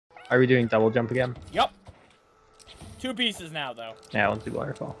Are we doing double jump again? Yup. 2 pieces now, though. Yeah, let's do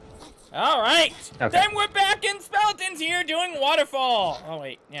waterfall. All right. Okay. Then we're back in Speletons here doing waterfall. Oh,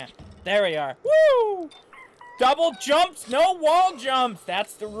 wait. Yeah. There we are. Woo! Double jumps, no wall jumps.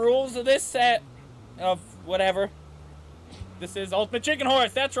 That's the rules of this set of whatever. This is Ultimate Chicken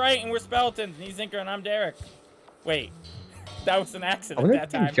Horse. That's right, and we're Speletons. And he's Zinker, and I'm Derek. Wait. That was an accident that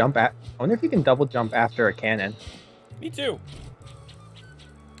time. I wonder if you can double jump after a cannon. Me too.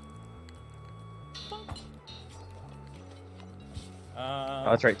 Oh,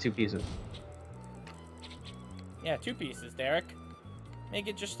 that's right, 2 pieces. Yeah, 2 pieces, Derek. Make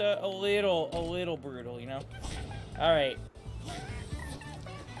it just a little brutal, you know? Alright.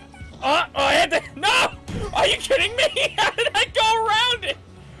 Oh, I had to... No! Are you kidding me? How did I go around it?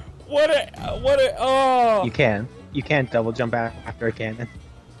 Oh. You can't double jump after a cannon.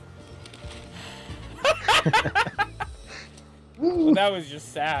 Well, that was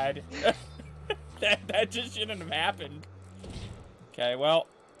just sad. that just shouldn't have happened. Okay, well,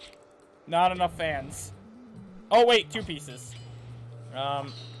 not enough fans. Oh wait, 2 pieces.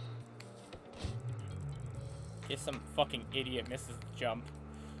 In case some fucking idiot misses the jump.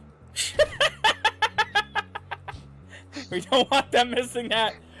 We don't want them missing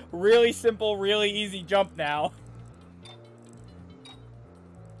that really simple, really easy jump now.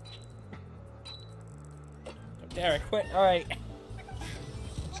 Derek, quit. Alright.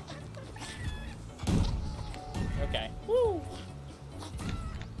 Okay. Woo!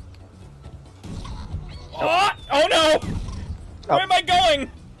 Oh! Oh no! Oh. Where am I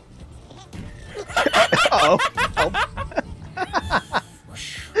going? Uh-oh.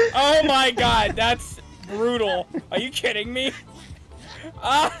 Oh my god, that's brutal. Are you kidding me?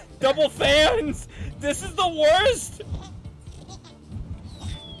 Double fans! This is the worst!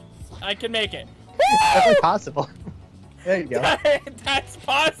 I can make it. That's possible. There you go. That's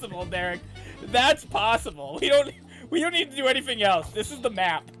possible, Derek. That's possible. We don't need to do anything else. This is the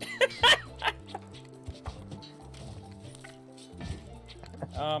map.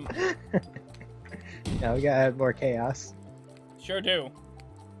 Yeah, we gotta add more chaos. Sure do.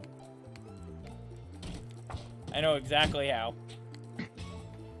 I know exactly how.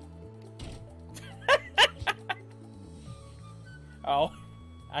 Oh,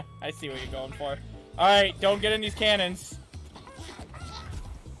 I see what you're going for. Alright, don't get in these cannons.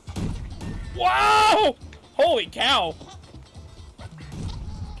 Wow! Holy cow!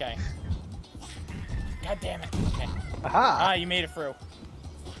 Okay. God damn it. Okay. Aha! Ah, you made it through.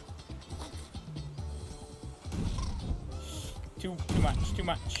 Too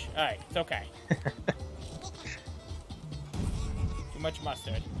much. Alright, it's okay. Too much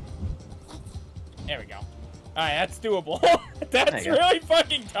mustard. There we go. Alright, that's doable. That's really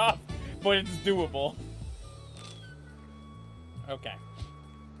fucking tough, but it's doable. Okay.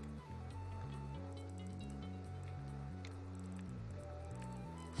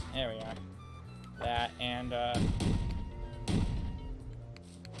 There we are. That and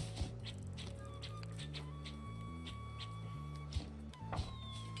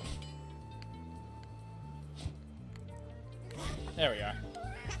there we are.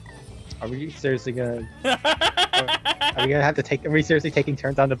 Are we seriously gonna? Are we gonna have to take? Are we seriously taking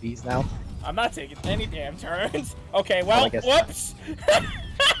turns on the bees now? I'm not taking any damn turns. Okay, well, I guess whoops.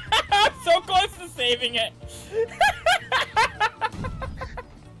 I'm so close to saving it.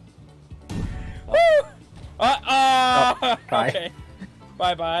 Woo! Oh, bye. Okay.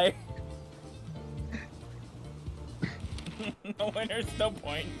 Bye-bye. No winners, no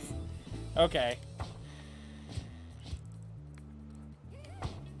points. Okay.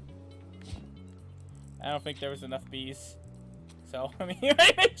 I don't think there was enough bees. So, I mean,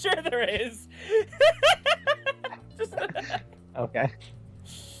 make sure there is. Just Okay.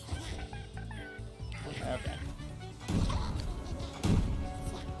 okay.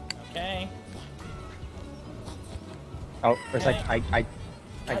 Okay. Oh, for a second, I God guess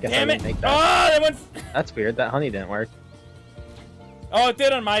I damn didn't it! make that. Oh, that went. That's weird. That honey didn't work. Oh, it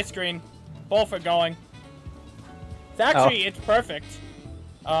did on my screen. Both are going. It's actually, it's perfect.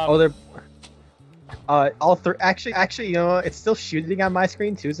 Oh, they're. All three. Actually, you know, it's still shooting on my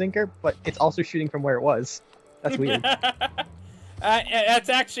screen too, Zinker, but it's also shooting from where it was. That's weird. That's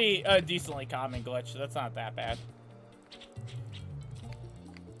actually a decently common glitch, so that's not that bad.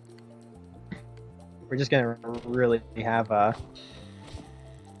 We're just gonna really have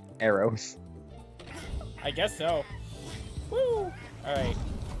arrows. I guess so. Woo! All right.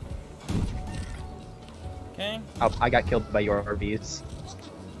 Okay. Oh, I got killed by your bees.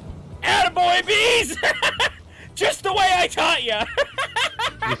 Attaboy, bees! Just the way I taught ya!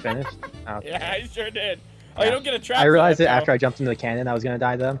 You finished? Okay. Yeah, I sure did. Oh, you don't get a trap. I realized for it that, after I jumped into the cannon. I was gonna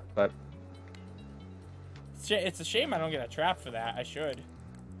die to them, but it's a shame I don't get a trap for that. I should.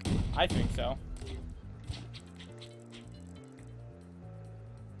 I think so.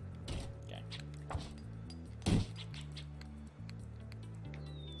 Okay.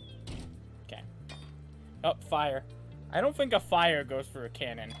 Okay. Oh, fire. I don't think a fire goes for a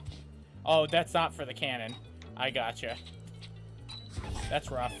cannon. Oh, that's not for the cannon. I gotcha.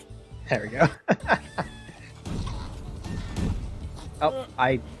 That's rough. there we go. Oh,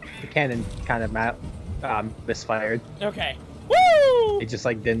 the cannon kind of misfired. Okay. Woo! It just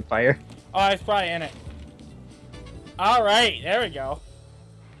like didn't fire. Oh, it's probably in it. All right, there we go.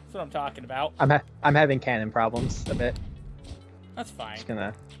 That's what I'm talking about. I'm having cannon problems a bit. That's fine. Just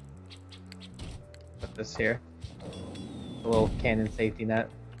gonna put this here. A little cannon safety net.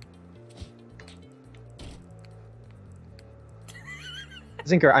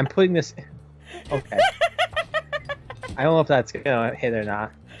 Zinker, I'm putting this. Okay. I don't know if that's gonna hit or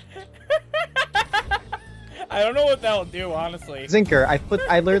not. I don't know what that'll do, honestly. Zinker,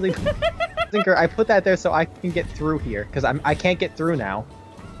 Zinker, I put that there so I can get through here, because I can't get through now.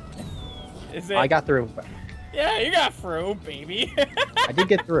 Is it? I got through. Yeah, you got through, baby. I did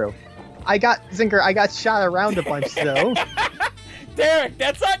get through. Zinker, I got shot around a bunch though. Derek,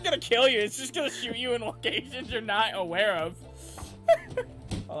 that's not gonna kill you. It's just gonna shoot you in locations you're not aware of.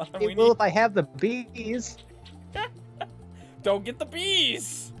 It will if I have the bees. Don't get the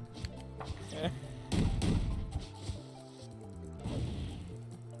bees.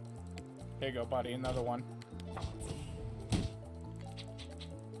 Here you go, buddy. Another one.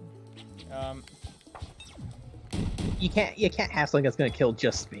 You can't have something that's gonna kill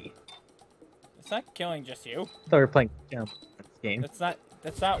just me. It's not killing just you. I thought we were playing this game. That's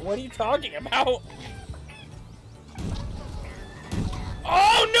not. What are you talking about?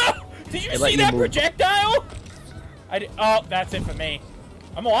 Oh no! Did you see that projectile? Oh, that's it for me.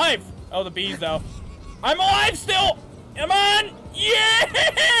 I'm alive. Oh, the bees though. I'm alive still. Come on! Yeah!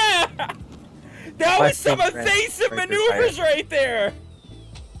 That was some evasive maneuvers right there.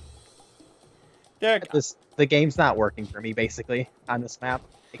 Derek, the game's not working for me basically on this map.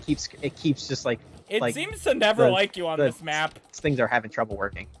 It keeps just like. It seems to never like you on this map. Things are having trouble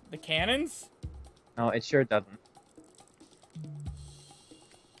working. The cannons? No, it sure doesn't.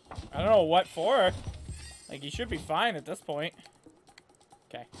 I don't know what for. Like, you should be fine at this point.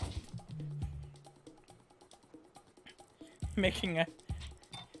 Okay. Making a...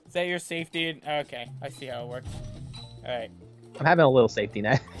 Is that your safety? Okay, I see how it works. Alright. I'm having a little safety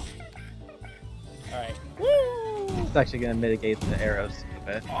net. Alright. Woo! It's actually gonna mitigate the arrows a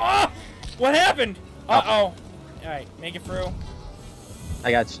bit. Oh! What happened? Uh-oh. Alright, make it through.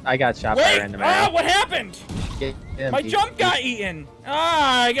 I got shot by a random arrow. Ah, what happened? My jump got eaten.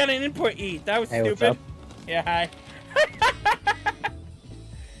 Ah, I got an input eat. That was stupid. What's up? Yeah, hi.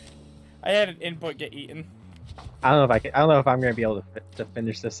 I had an input get eaten. I don't know if I'm gonna be able to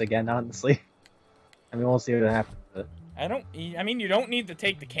finish this again. Honestly, I mean, we'll see what happens. But... I mean, you don't need to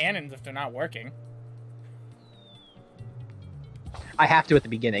take the cannons if they're not working. I have to at the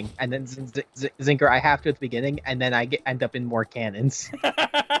beginning, and then Zinker, I have to at the beginning, and then I end up in more cannons.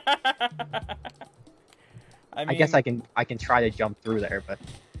 I guess I can try to jump through there, but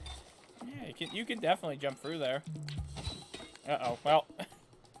yeah, you can definitely jump through there. Uh-oh. Well,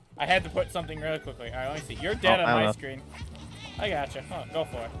 I had to put something really quickly. All right, let me see. You're dead on my screen. I gotcha. Oh, go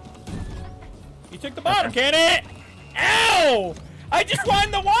for it. You took the bottom cannon. Ow! I just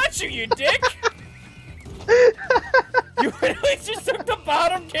wanted to watch you, you dick. You really just took the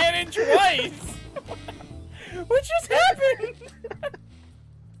bottom cannon twice. What just happened?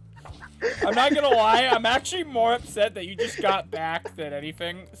 I'm not gonna lie, I'm actually more upset that you just got back than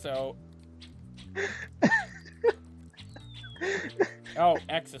anything, so... Oh,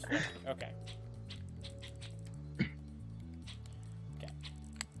 X is flipped. Okay. Okay.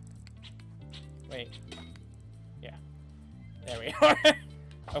 Wait. Yeah. There we are.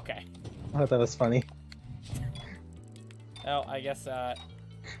 Okay. I thought that was funny. Oh, I guess,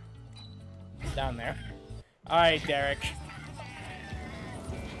 down there. Alright, Derek.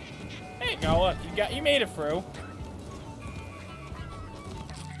 There you go, look, you made it through.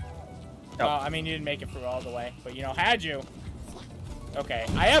 Oh. Well, I mean, you didn't make it through all the way, but, you know, had you. Okay,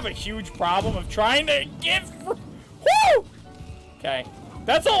 I have a huge problem of trying to get through. Woo! Okay,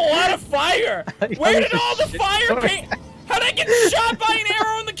 that's a lot of fire! Where did all the fire came? How'd I get shot by an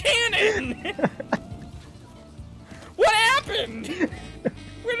arrow in the cannon? What happened?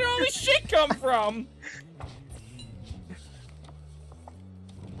 Where did all this shit come from?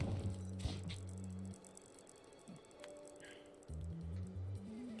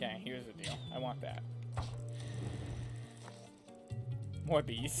 Okay, here's the deal. I want that. More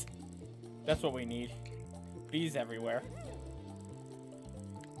bees. That's what we need. Bees everywhere.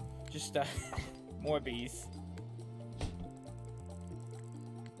 Just, more bees.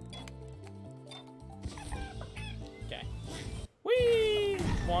 Okay. Whee!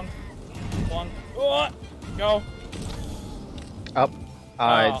 One. Oh! Go! Up.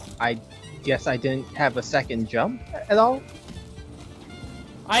 I guess I didn't have a second jump at all.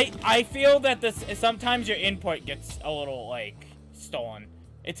 I feel that sometimes your input gets a little, like, stolen.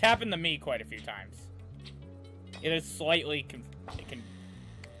 It's happened to me quite a few times. It is slightly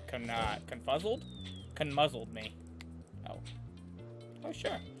confuzzled me. Oh. Oh,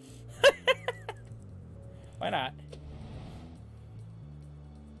 sure. Why not?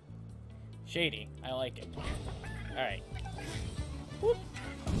 Shady. I like it. Alright. Whoop.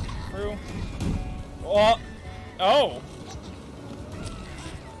 Through. Oh! Oh!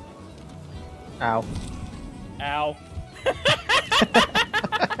 Ow. Ow.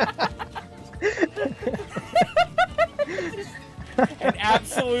 An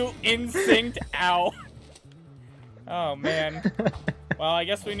absolute instinct ow. Oh, man. Well, I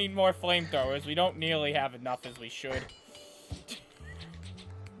guess we need more flamethrowers. We don't nearly have enough as we should.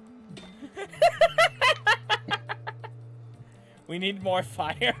 We need more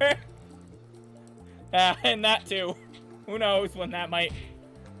fire. And that too. Who knows when that might...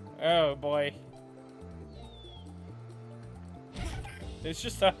 Oh, boy.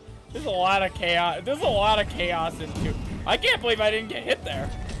 There's a lot of chaos. There's a lot of chaos into... I can't believe I didn't get hit there.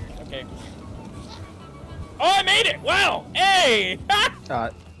 Okay. Oh, I made it! Wow! Hey!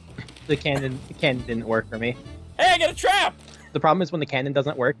 The cannon didn't work for me. Hey, I got a trap! The problem is when the cannon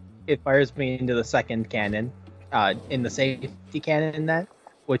doesn't work, it fires me into the second cannon, in the safety cannon in that,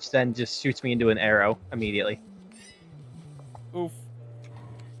 which then just shoots me into an arrow immediately. Oof.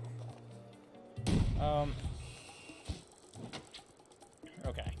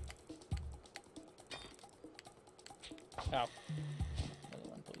 Okay. Oh. Another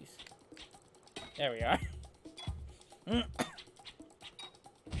one, please. There we are.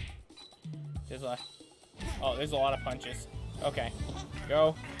 There's a lot of punches. Okay.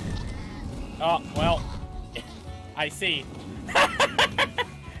 Go. Oh, well. I see.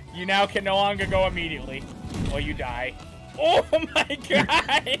 You now can no longer go immediately, or you die. Oh my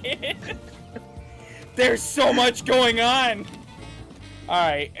god! There's so much going on!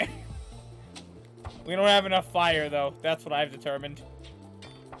 Alright. We don't have enough fire, though. That's what I've determined.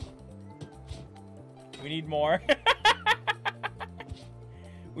 We need more.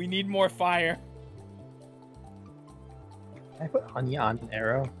 We need more fire. Can I put honey on an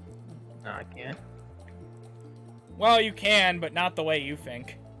arrow? No, I can't. Well, you can, but not the way you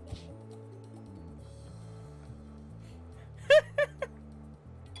think.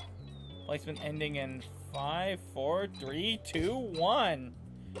 Placement ending in 5, 4, 3, 2, 1.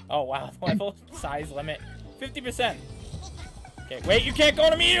 Oh, wow. Level size limit. 50%. Okay, wait, you can't go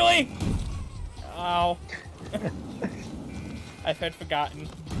in immediately! Oh. I had forgotten.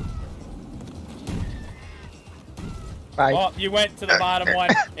 Bye. Oh, you went to the bottom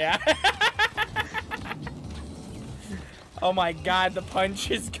one. Yeah. Oh my god, the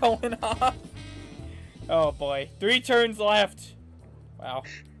punch is going off. Oh boy. 3 turns left. Wow.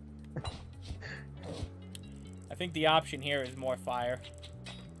 I think the option here is more fire.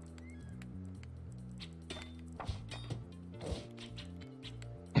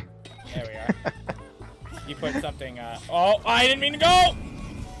 There we are. You put something, oh, I didn't mean to go!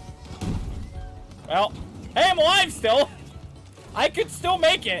 Well, hey, I'm alive still! I could still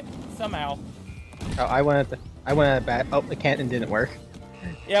make it, somehow. Oh, I went at bat. Oh, the cannon didn't work.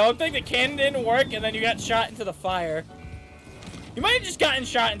 Yeah, it looked like the cannon didn't work, and then you got shot into the fire. You might have just gotten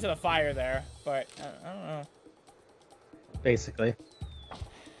shot into the fire there, but I don't know. Basically.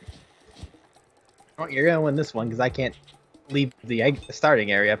 Oh, you're gonna win this one because I can't leave the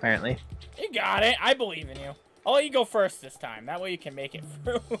starting area apparently. You got it. I believe in you. I'll let you go first this time. That way you can make it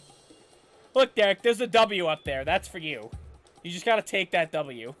through. Look, Derek, there's a W up there. That's for you. You just gotta take that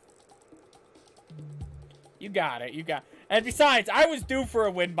W. You got it. You got. And besides, I was due for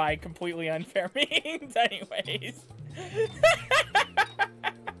a win by completely unfair means, anyways.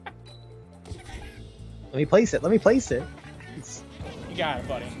 Let me place it. Let me place it. You got it,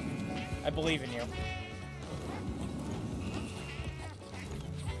 buddy. I believe in you.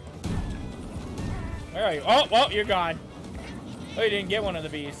 Where are you? Oh, well, you're gone. Oh, you didn't get one of the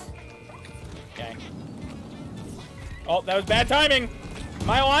bees. Okay. Oh, that was bad timing. Am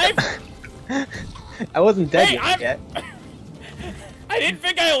I alive? I wasn't dead yet. I didn't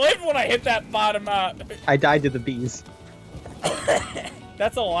think I lived when I hit that bottom. I died to the bees.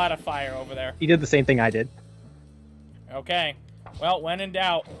 That's a lot of fire over there. He did the same thing I did. Okay. Well, when in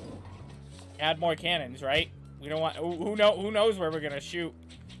doubt, add more cannons, right? We don't want. Who knows where we're gonna shoot?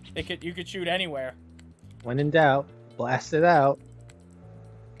 You could shoot anywhere. When in doubt, blast it out.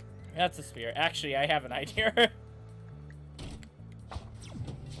 That's a spear. Actually, I have an idea.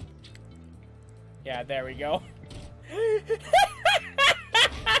 Yeah, there we go.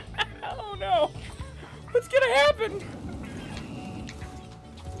 Oh no! What's gonna happen?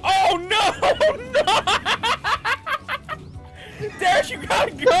 Oh no! No! Derek, you gotta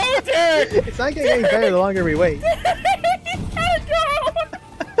go, Derek! It's not getting any better the longer we wait. You gotta go!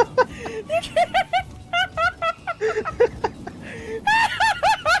 You can't...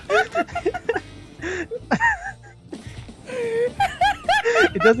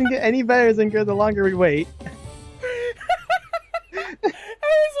 It doesn't get any better, Zinker, the longer we wait. I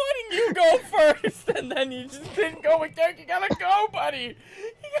was letting you go first, and then you just didn't go with Derek. You gotta go, buddy!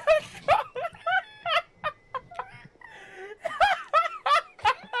 You gotta go!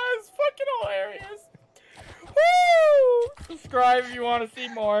 That's fucking hilarious! Woo! Subscribe if you want to see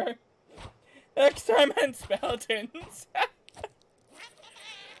more. Next time on Speletons.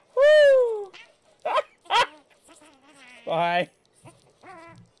 Woo! Bye.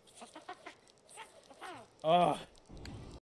 Oh.